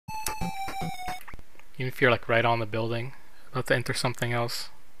even if you're like right on the building, about to enter something else.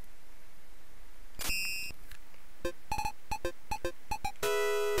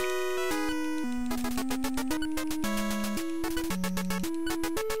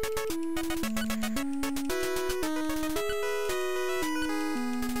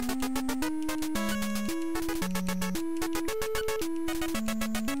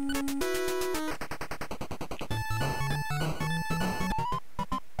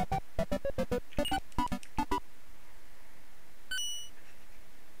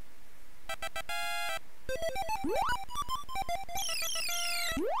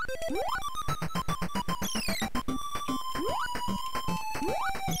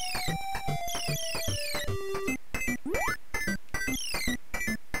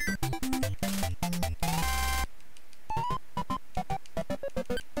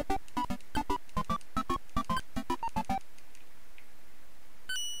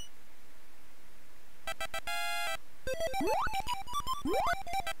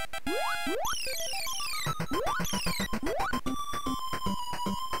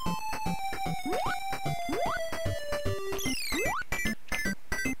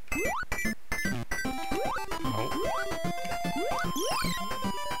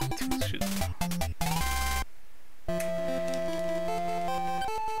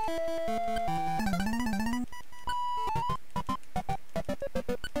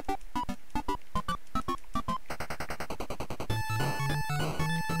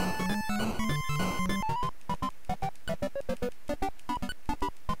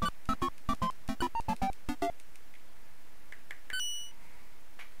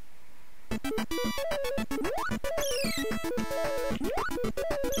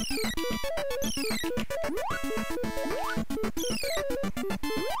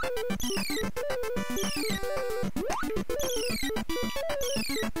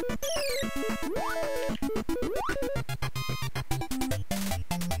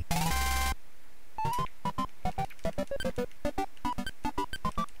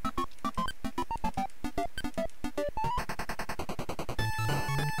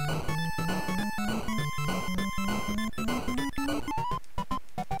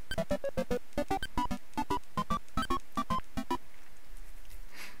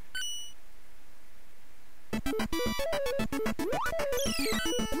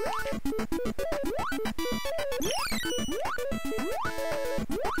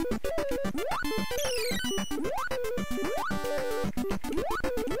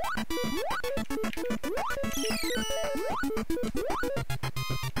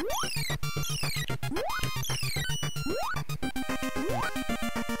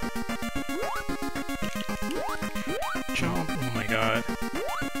 Jump, oh my god.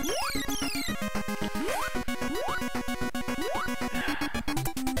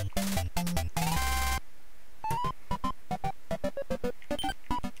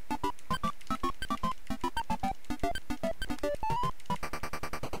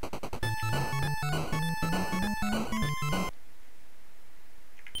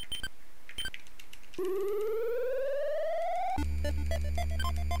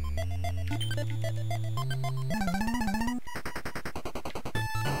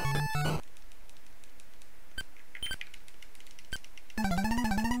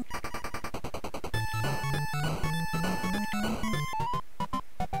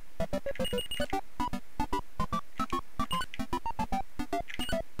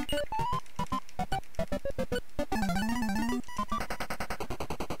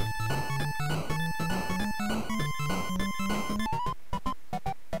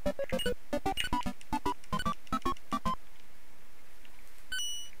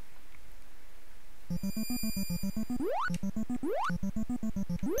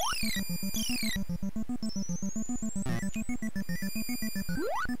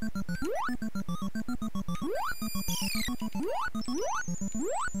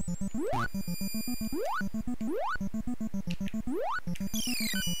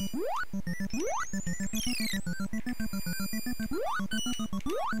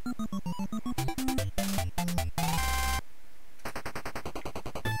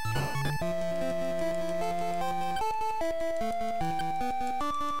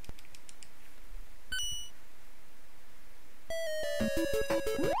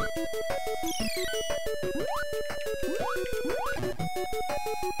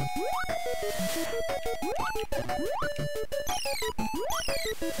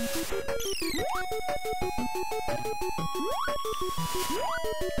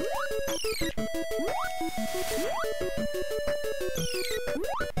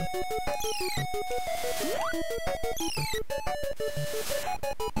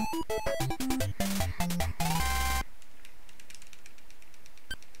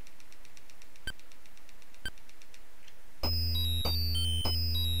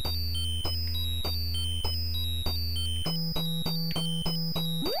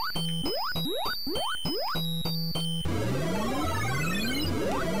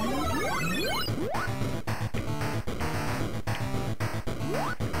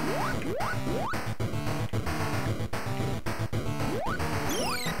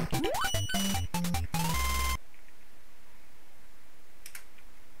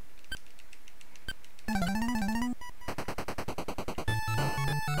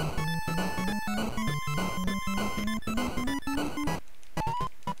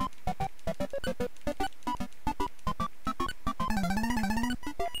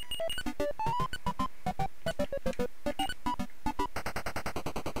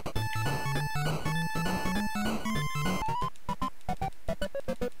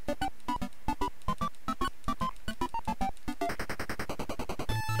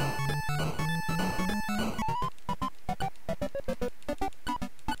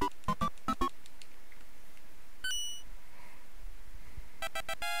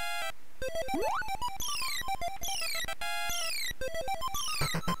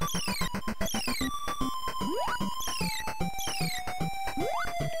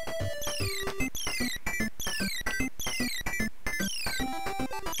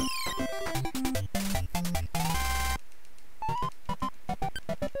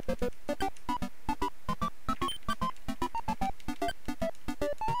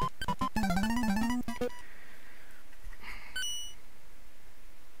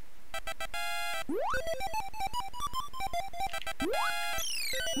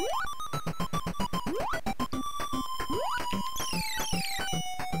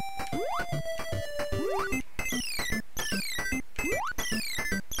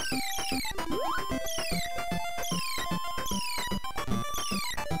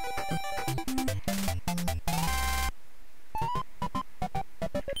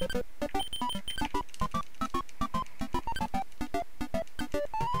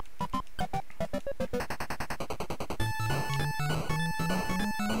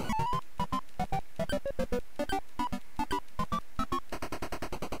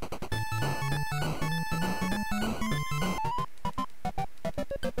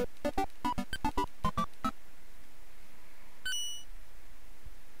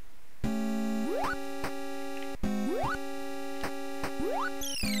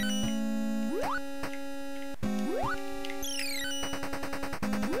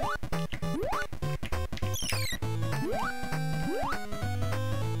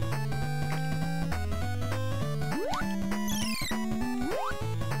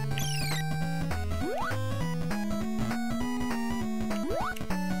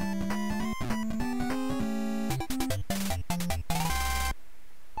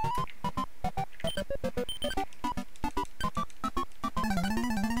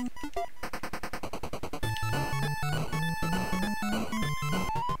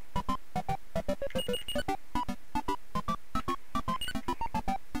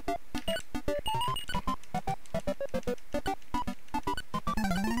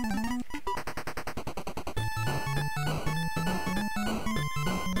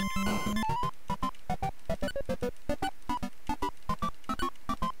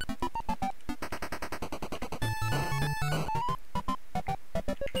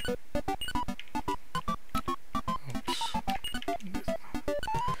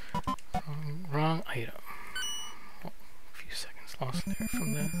 Wrong item. Oh, a few seconds lost there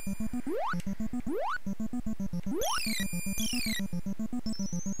from the...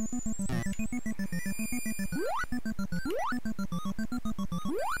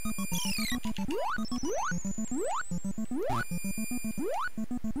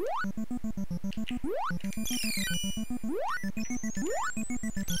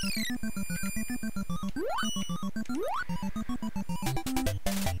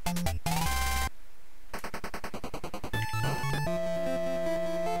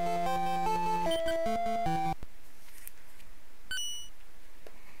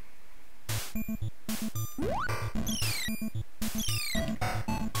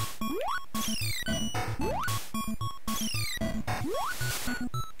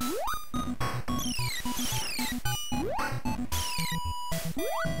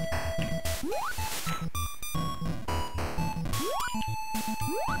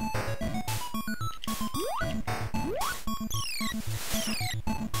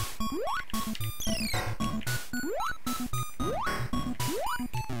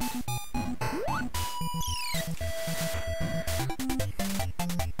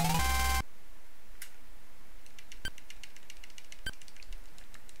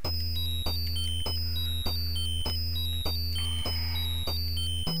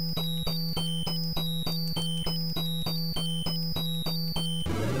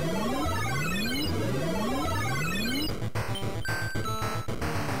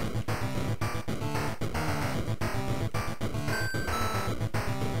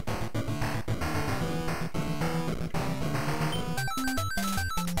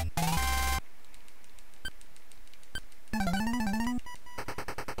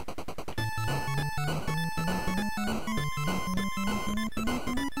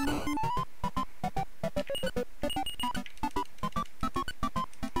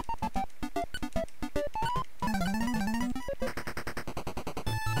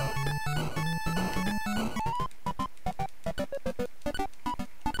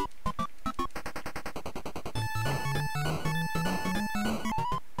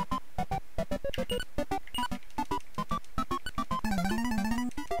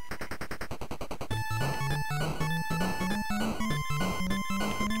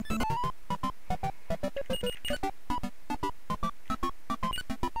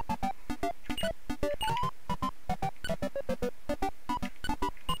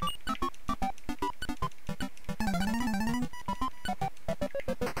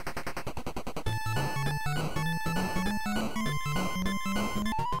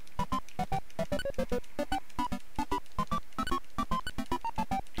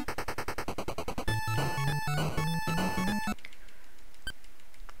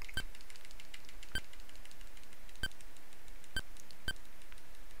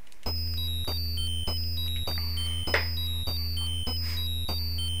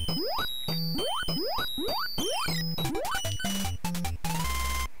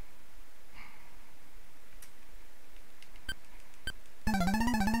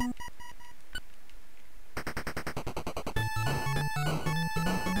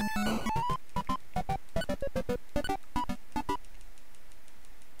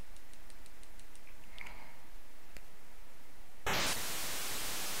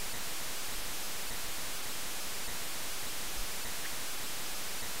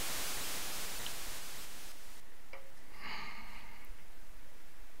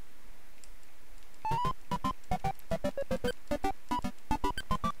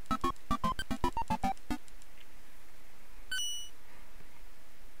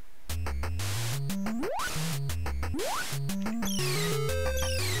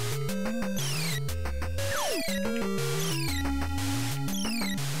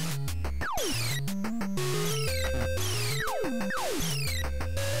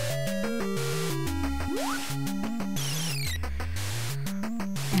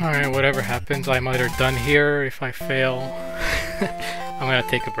 Alright, whatever happens, I'm either done here. If I fail, I'm gonna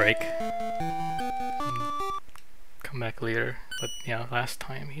take a break. Come back later. But yeah, last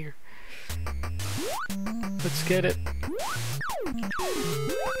time here. Let's get it.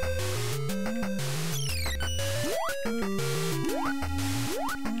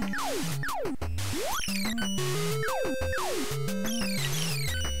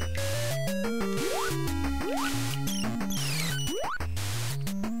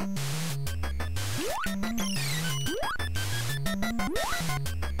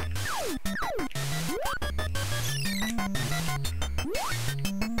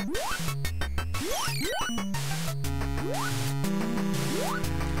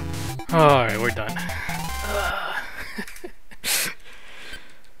 Alright, we're done.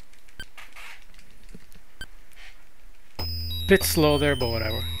 Bit slow there, but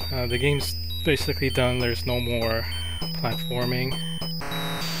whatever. The game's basically done. There's no more platforming.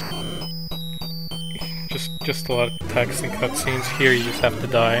 Just a lot of text and cutscenes. Here you just have to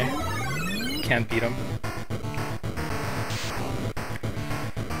die. Can't beat them.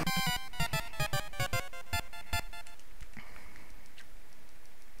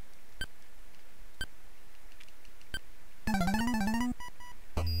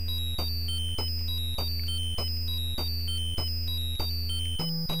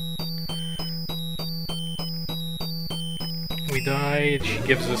 We died, she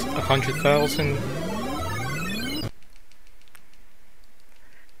gives us 100,000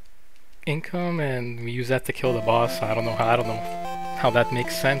 income, and we use that to kill the boss. I don't know how that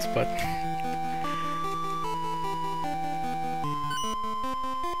makes sense, but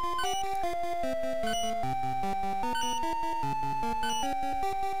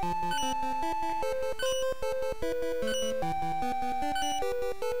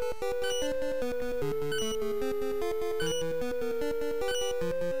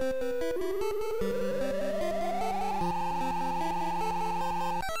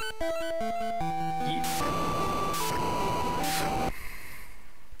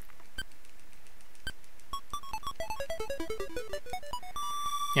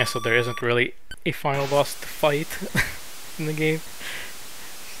yeah, so there isn't really a final boss to fight in the game.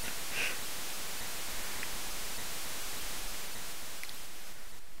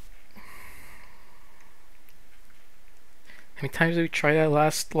 How many times did we try that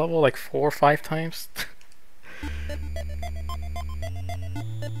last level? Like 4 or 5 times?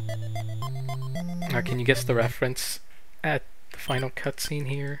 Now, can you guess the reference at the final cutscene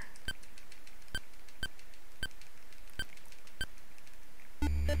here?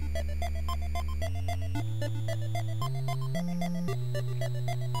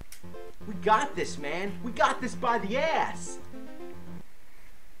 We got this, man. We got this by the ass.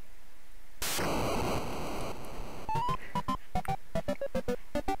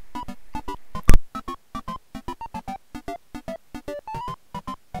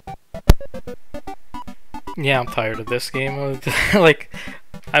 Yeah, I'm tired of this game. Like,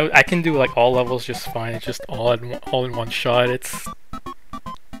 I can do like all levels just fine. It's just all in one shot. It's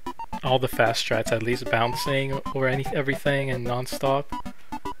all the fast strats, at least bouncing over everything and non-stop.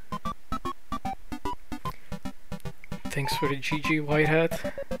 Thanks for the GG, White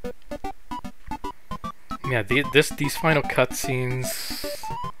Hat. Yeah, these final cutscenes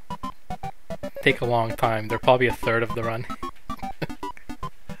take a long time. They're probably a third of the run.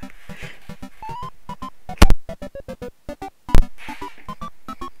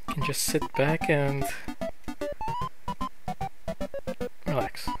 You can just sit back and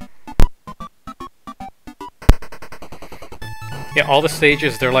relax. Yeah, all the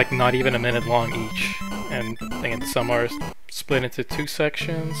stages, they're like not even a minute long each. And again, some are split into 2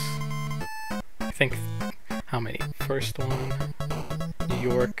 sections. I think, how many? First one, New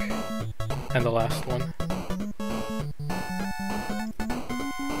York, and the last one.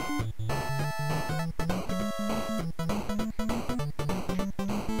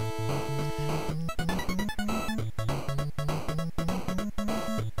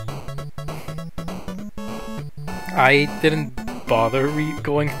 I didn't bother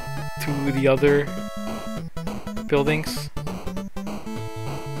going to the other buildings.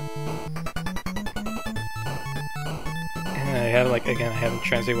 And I have I haven't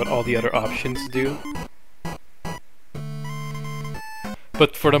translated what all the other options do.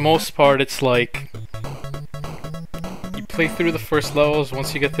 But for the most part, it's like you play through the first levels.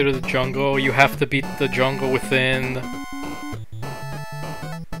 Once you get through the jungle, you have to beat the jungle within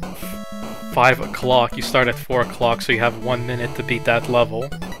 5 o'clock. You start at 4 o'clock, so you have 1 minute to beat that level.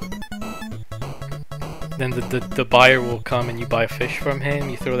 then the buyer will come and you buy a fish from him.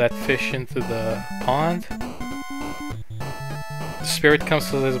 You throw that fish into the pond. The spirit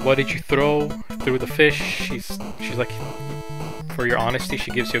comes and says, "What did you throw?" Threw the fish. She's like, for your honesty,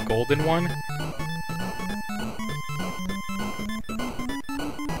 she gives you a golden one.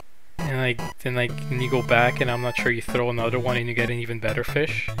 And you go back, and I'm not sure, you throw another one and you get an even better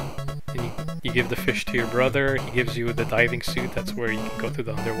fish. And you give the fish to your brother. He gives you the diving suit. That's where you can go to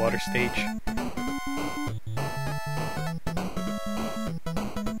the underwater stage.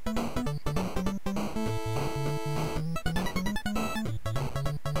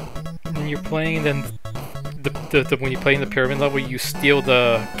 And you're playing, and then when you play in the pyramid level, you steal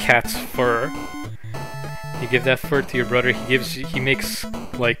the cat's fur. You give that fur to your brother. He makes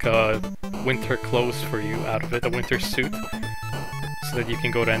like winter clothes for you out of it, a winter suit, so that you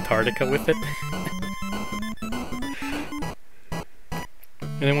can go to Antarctica with it.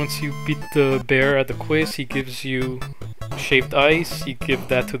 And then once you beat the bear at the quiz, he gives you shaved ice. You give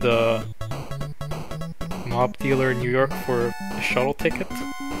that to the mob dealer in New York for a shuttle ticket.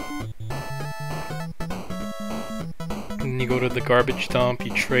 And you go to the garbage dump,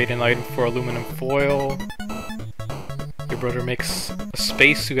 you trade an item for aluminum foil. Your brother makes a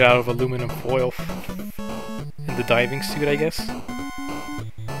spacesuit out of aluminum foil in the diving suit, I guess.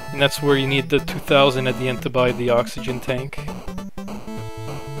 And that's where you need the 2000 at the end to buy the oxygen tank. And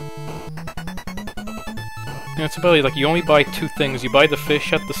it's about like you only buy two things. You buy the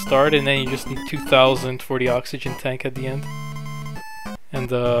fish at the start, and then you just need 2000 for the oxygen tank at the end. And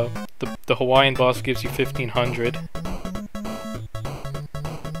the Hawaiian boss gives you 1500.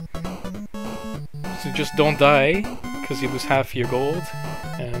 So just don't die, because you lose half your gold.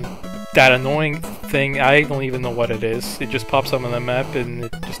 And that annoying thing, I don't even know what it is. It just pops up on the map and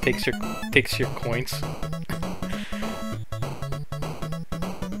it just takes your coins.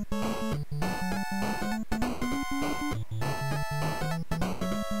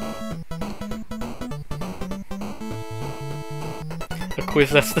 A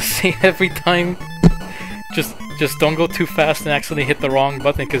quiz that's the same every time. Just don't go too fast and accidentally hit the wrong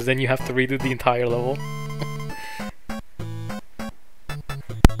button, because then you have to redo the entire level.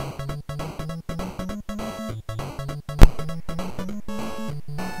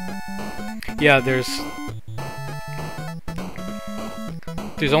 Yeah, there's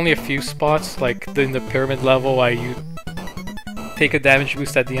only a few spots, like in the pyramid level, you take a damage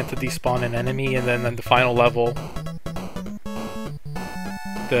boost at the end to despawn an enemy, and then in the final level,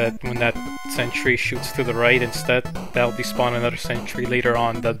 when that sentry shoots to the right instead, that'll despawn another sentry later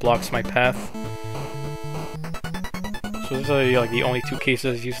on that blocks my path. So those are like the only two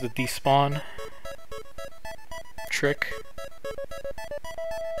cases I've used the despawn trick.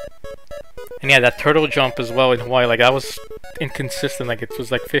 And yeah, that turtle jump as well in Hawaii, like I was inconsistent, like it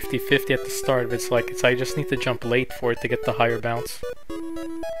was like 50-50 at the start. I just need to jump late for it to get the higher bounce.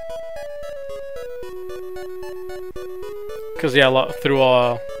 Because yeah,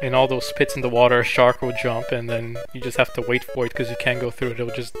 in all those pits in the water, a shark will jump, and then you just have to wait for it because you can't go through it.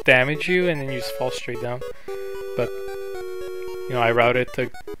 It'll just damage you, and then you just fall straight down. But you know, I routed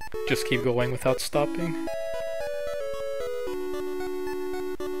to just keep going without stopping.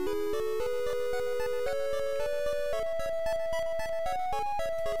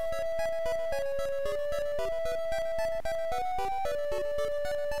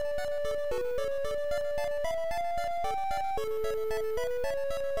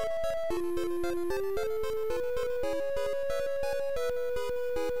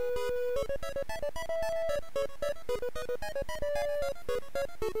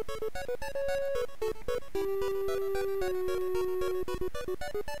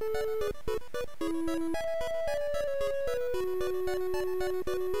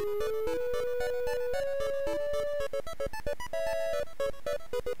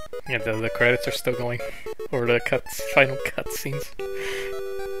 Yeah, the credits are still going, or the final cutscenes.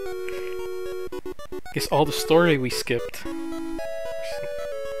 Guess all the story we skipped.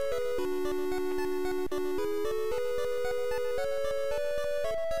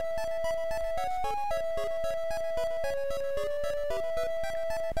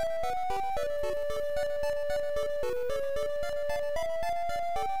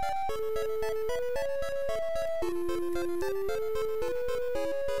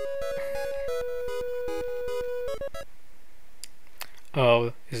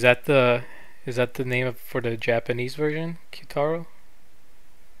 Oh, is that the name for the Japanese version, Kyutaro?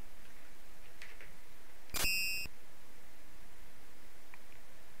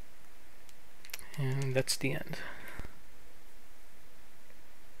 And that's the end.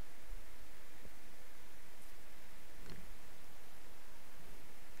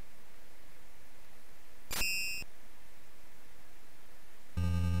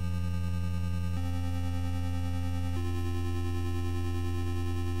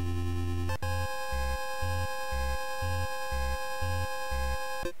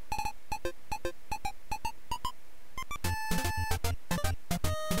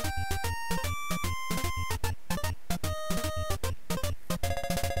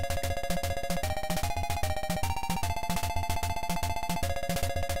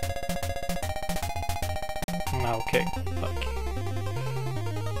 Ah, okay.